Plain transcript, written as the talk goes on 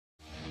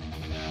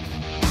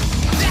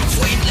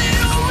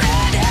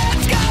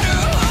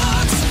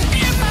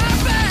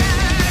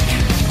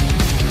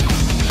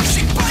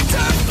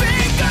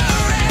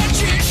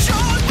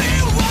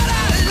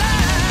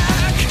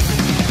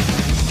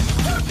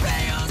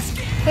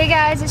Hey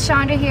guys, it's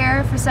Chandra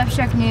here for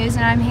Substruct News,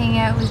 and I'm hanging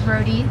out with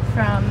Rody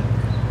from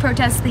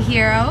Protest the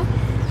Hero.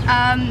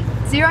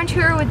 So you're on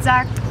tour with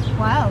Zakk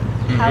Wylde.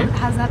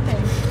 How's that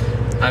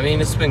been? I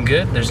mean, it's been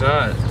good. There's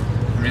not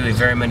really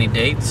very many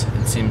dates.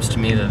 It seems to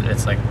me that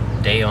it's like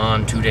day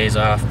on, 2 days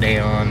off, day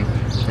on.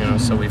 You know,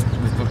 so we've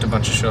booked a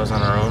bunch of shows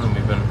on our own, and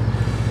we've been,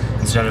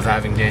 instead of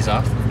having days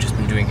off, we've just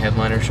been doing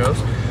headliner shows.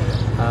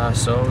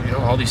 So you know,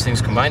 all these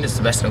things combined, it's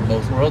the best of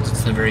both worlds.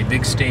 It's the very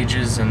big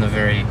stages and the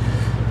very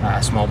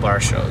small bar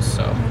shows.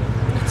 So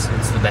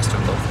it's the best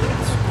of both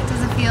worlds.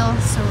 Does it feel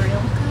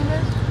surreal, kind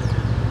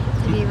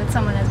of, to be with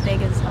someone as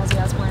big as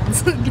Ozzy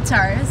Osbourne's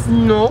guitarist?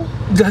 No,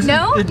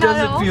 No, it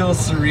doesn't feel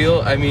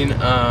surreal. I mean,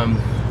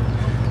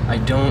 I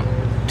don't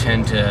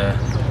tend to,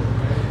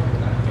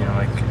 you know,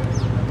 like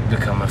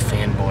become a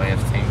fanboy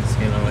of things.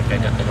 You know, like I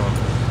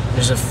don't.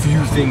 There's a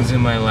few things in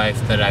my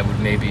life that I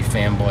would maybe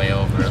fanboy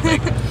over,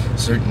 like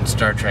certain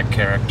Star Trek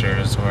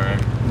characters, or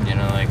you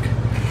know, like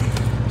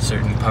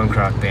certain punk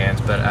rock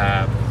bands. But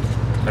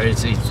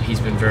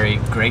he's been very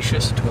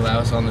gracious to allow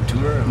us on the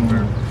tour, and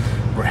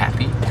we're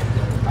happy.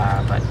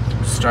 But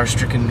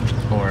star-stricken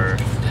or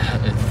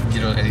you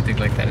know, anything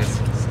like that is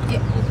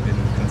in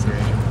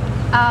consideration.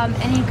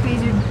 Any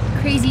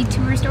crazy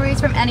tour stories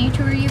from any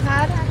tour you've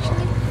had,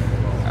 actually?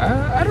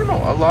 I don't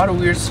know. A lot of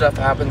weird stuff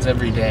happens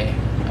every day.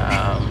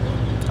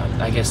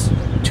 I guess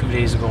 2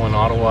 days ago in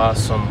Ottawa,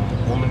 some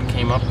woman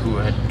came up who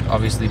had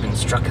obviously been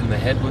struck in the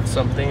head with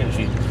something, and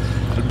she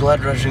had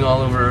blood rushing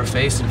all over her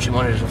face, and she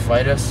wanted to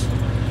fight us.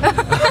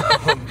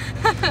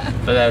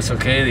 But that's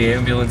okay. The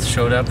ambulance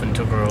showed up and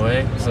took her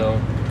away. So,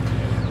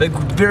 like,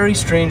 very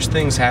strange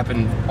things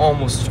happen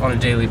almost on a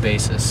daily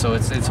basis. So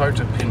it's hard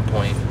to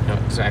pinpoint, you know,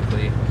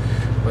 exactly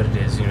what it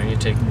is. You know, you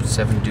take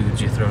 7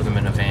 dudes, you throw them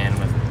in a van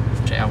with a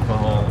bunch of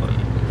alcohol,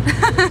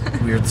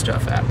 and weird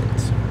stuff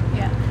happens.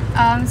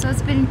 So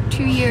it's been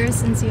 2 years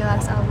since your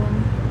last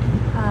album.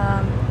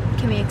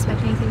 Can we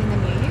expect anything in the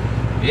new year?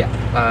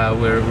 Yeah,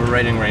 we're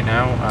writing right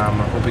now.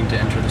 We're hoping to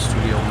enter the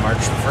studio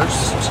March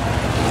 1st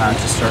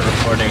to start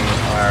recording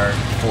our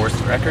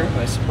 4th record,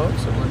 I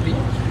suppose it would be.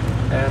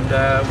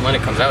 And when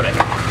it comes out, like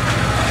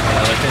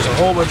there's a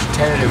whole bunch of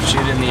tentative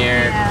shit in the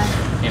air.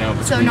 Yeah. You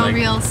know, so no like,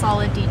 real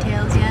solid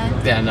details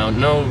yet? Yeah,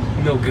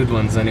 no good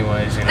ones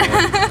anyways. You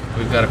know,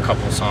 we've got a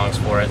couple songs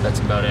for it. That's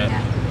about it.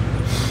 Yeah.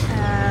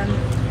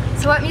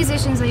 So what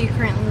musicians are you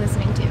currently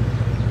listening to?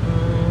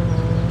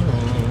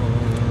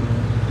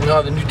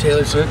 No, the new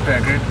Taylor Swift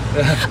record.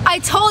 I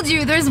told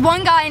you, there's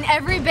one guy in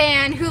every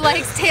band who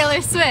likes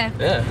Taylor Swift.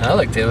 Yeah, I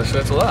like Taylor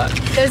Swift a lot.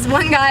 There's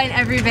one guy in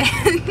every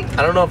band.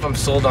 I don't know if I'm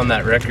sold on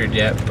that record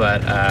yet,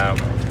 but yeah,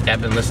 I've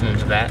been listening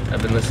to that.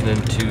 I've been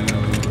listening to...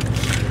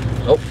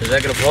 Oh, is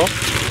that gonna blow?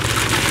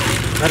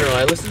 I don't know,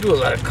 I listen to a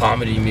lot of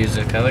comedy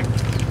music. I like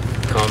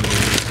comedy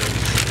music.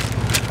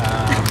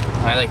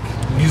 I like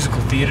musical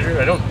theater.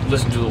 I don't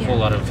listen to a whole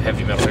lot of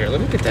heavy metal here.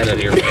 Let me get that out of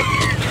here.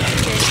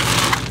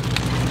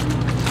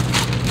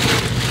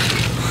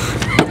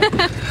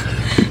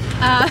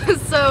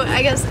 So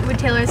I guess, would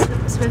Taylor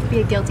Swift be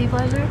a guilty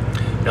pleasure?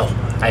 No,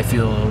 I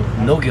feel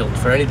no guilt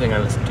for anything I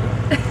listen to.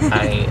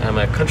 I am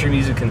a country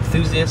music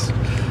enthusiast.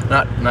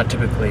 Not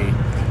typically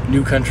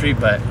new country,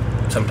 but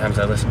sometimes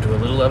I listen to a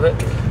little of it.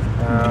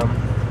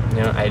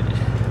 You know,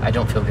 I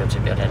don't feel guilty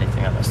about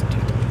anything I listen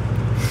to.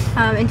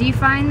 And do you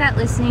find that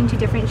listening to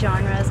different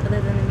genres other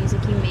than the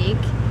music you make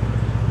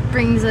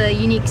brings a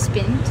unique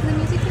spin to the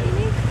music that you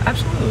make?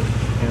 Absolutely.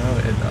 You know,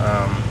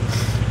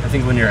 I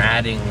think when you're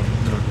adding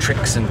little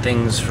tricks and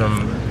things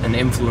from and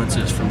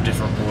influences from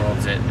different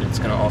worlds, it's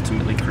going to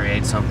ultimately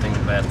create something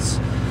that's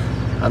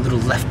a little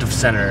left of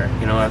center.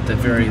 You know, at the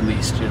very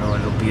least, you know,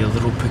 it'll be a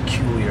little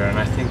peculiar, and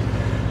I think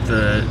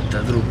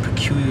the little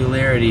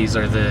peculiarities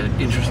are the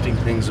interesting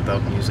things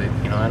about music.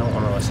 You know, I don't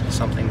want to listen to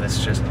something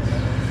that's just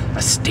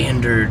a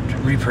standard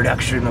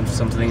reproduction of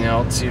something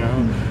else, you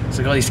know? It's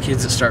like all these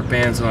kids that start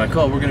bands and they're like,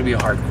 oh, we're gonna be a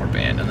hardcore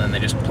band, and then they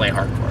just play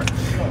hardcore.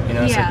 You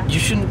know, it's like, you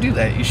shouldn't do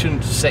that. You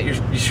shouldn't set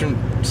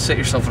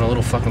yourself in a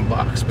little fucking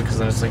box, because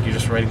then it's like you're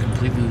just writing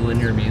completely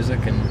linear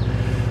music, and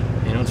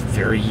you know, it's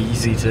very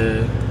easy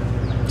to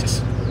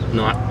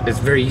it's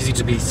very easy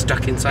to be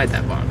stuck inside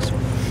that box.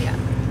 Yeah.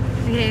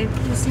 Okay,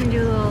 just gonna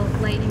do a little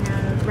lightning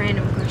round of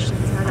random questions.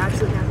 That has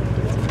absolutely nothing to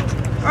do with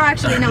music. Or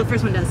actually, no, the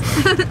first one does.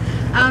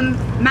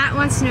 Matt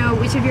wants to know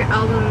which of your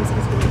albums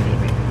has been your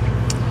favorite.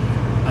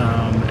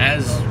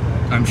 As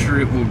I'm sure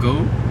it will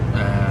go,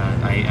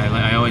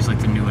 I always like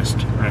the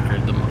newest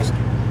record the most.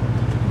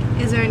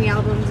 Is there any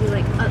albums you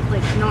like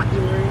not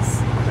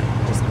yours, but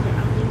just other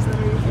albums that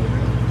are your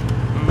favorite?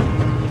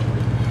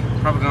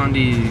 Propaganda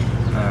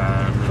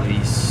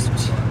released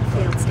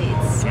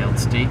Failed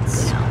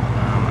States. Yeah.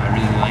 I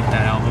really liked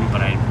that album,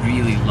 but I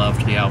really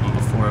loved the album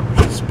before it,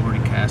 which was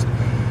Sporting Cast. I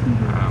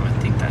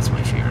think that's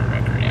my favorite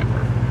record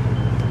ever.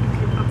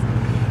 Okay,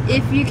 awesome.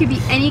 If you could be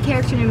any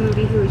character in a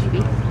movie, who would you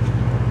be?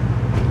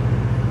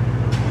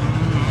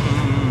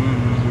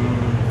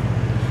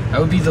 I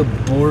would be the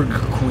Borg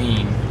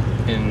Queen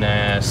in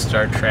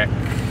Star Trek.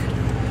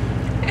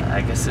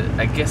 I guess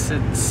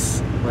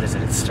it's what is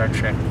it? It's Star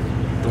Trek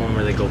the one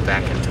where they go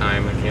back in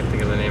time. I can't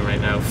think of the name right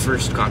now.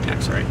 First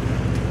Contact, sorry.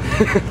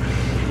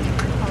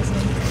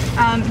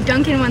 Awesome.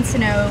 Duncan wants to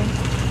know,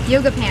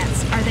 yoga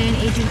pants, are they an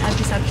agent of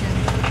deception?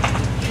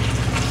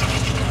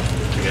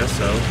 I guess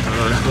so. I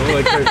don't know.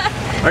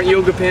 Like, aren't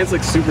yoga pants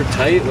like super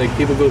tight? Like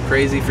people go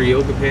crazy for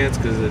yoga pants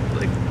because it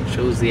like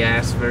shows the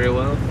ass very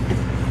well.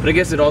 But I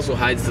guess it also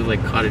hides the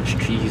like cottage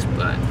cheese.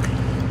 But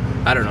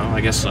I don't know.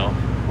 I guess so.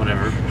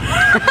 Whatever.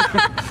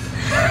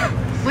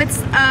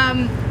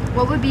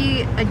 What would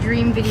be a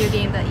dream video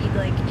game that you'd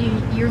like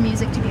your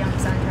music to be on the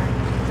soundtrack?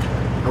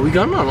 We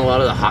gotten on a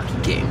lot of the hockey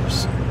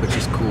games, which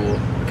is cool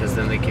because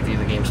then they give you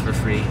the games for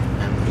free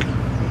and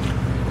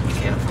you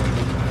can't afford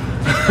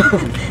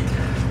them.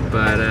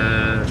 But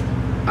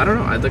I don't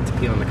know. I'd like to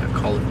be on like a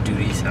Call of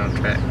Duty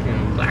soundtrack, you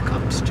know, Black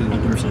Ops 2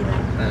 or something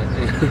like that.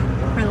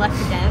 Or Left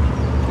 4 Dead.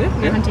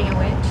 Yeah, You're hunting a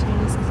witch. You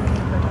just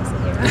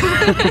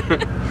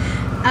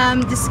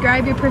hero.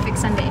 Describe your perfect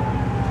Sunday.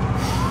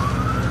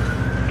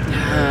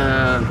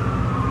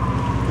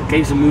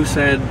 Case of moose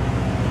head,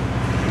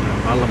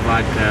 bottle of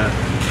vodka,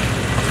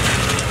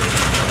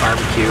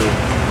 barbecue.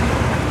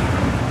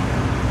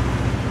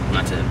 And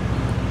that's it.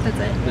 That's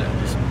it. Yeah,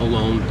 just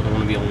alone. I don't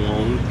want to be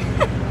alone.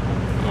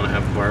 I want to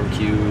have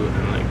barbecue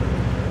and like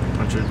a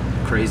bunch of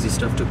crazy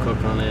stuff to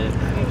cook on it,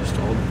 and just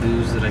all the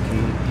booze that I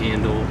can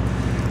handle.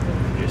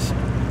 Just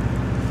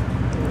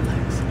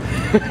relax.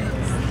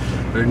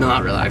 Or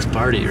not relax,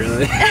 party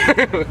really.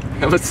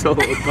 Have a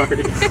solo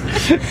party.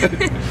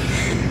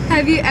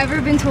 Have you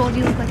ever been told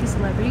you look like a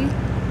celebrity?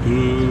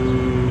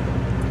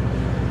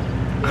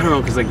 I don't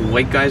know, cause like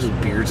white guys with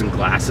beards and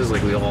glasses,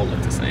 like we all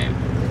look the same.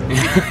 You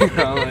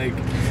know, like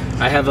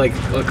I have like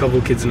a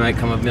couple kids tonight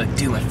come up and be like,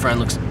 dude, my friend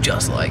looks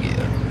just like you.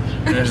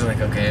 And I was like,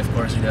 okay, of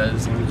course he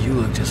does. You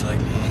look just like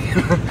me.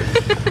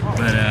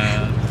 But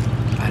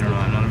I don't know,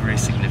 I'm not a very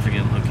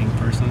significant looking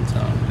person, so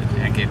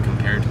I get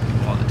compared to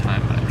people all the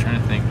time. But I'm trying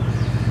to think.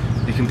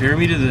 They compare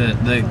me to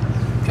the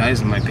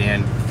guys in my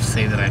band,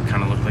 say that I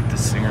kind of look like the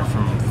singer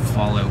from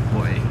Fall Out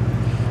Boy.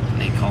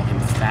 They call him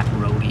Fat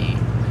Rody.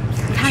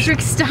 Patrick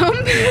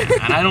Stump? Yeah,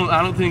 and I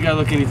don't think I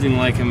look anything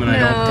like him, and I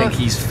don't think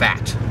he's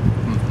fat.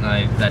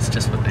 That's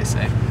just what they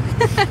say.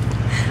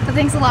 Well,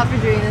 thanks a lot for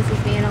doing this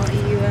with me, and I'll let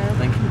you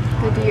Thank you.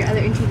 go do your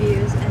other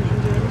interviews and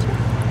enjoy the show.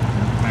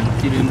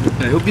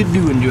 I hope you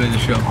do enjoy the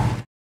show.